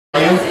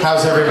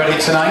How's everybody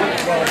tonight?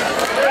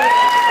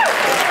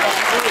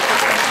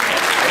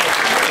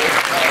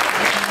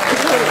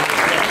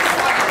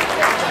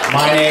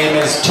 My name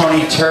is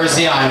Tony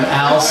Terzi. I'm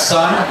Al's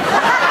son.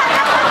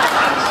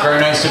 It's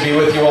very nice to be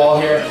with you all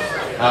here.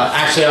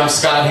 Actually, I'm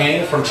Scott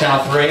Haney from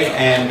Channel 3,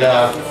 and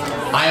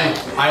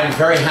I'm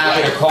very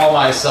happy to call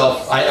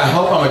myself, I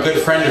hope I'm a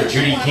good friend of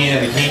Judy Keene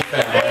and the Keene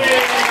family.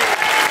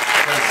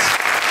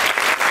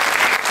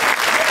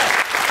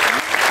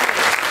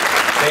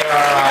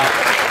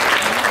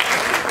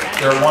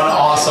 They're one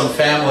awesome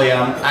family,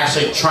 and I'm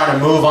actually trying to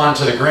move on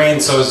to the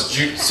green, so as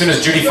soon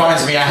as Judy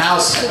finds me a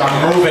house,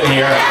 I'm moving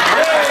here.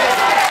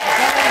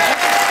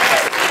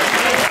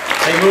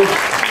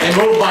 They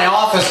moved my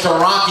office to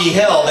Rocky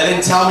Hill. They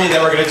didn't tell me they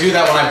were going to do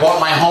that when I bought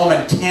my home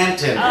in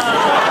Canton.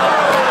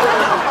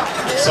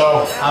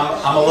 So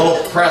I'm a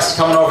little pressed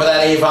coming over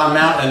that Avon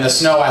Mountain in the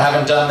snow. I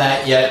haven't done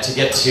that yet to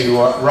get to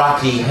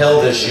Rocky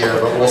Hill this year,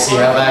 but we'll see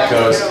how that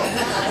goes.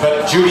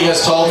 But Judy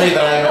has told me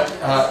that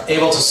I'm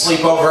able to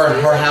sleep over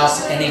at her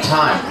house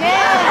anytime.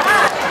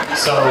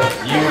 So,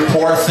 you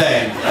poor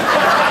thing.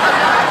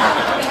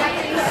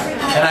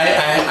 And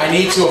I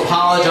need to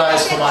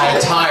apologize for my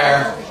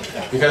attire,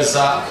 because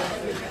I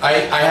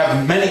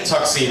have many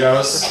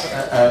tuxedos,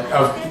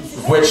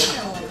 of which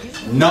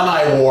none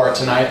I wore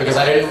tonight, because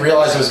I didn't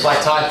realize it was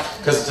black tie,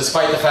 because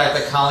despite the fact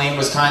that Colleen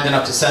was kind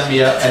enough to send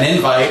me an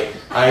invite,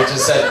 I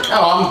just said,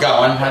 oh, I'm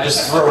going. I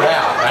just threw it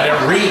out. I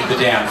didn't read the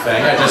damn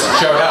thing. I just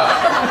showed up.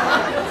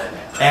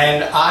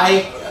 And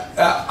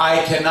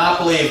I cannot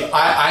believe,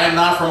 I am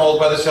not from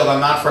Old Wethersfield. I'm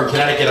not from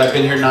Connecticut. I've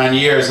been here 9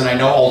 years, and I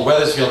know Old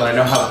Wethersfield, and I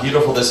know how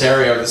beautiful this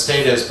area of the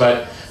state is,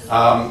 but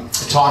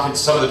talking to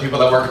some of the people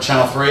that work at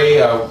Channel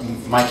 3,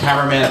 my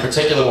cameraman in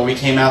particular, when we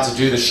came out to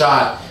do the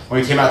shot,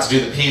 when we came out to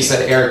do the piece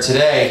that aired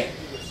today,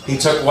 he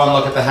took one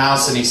look at the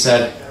house and he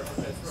said,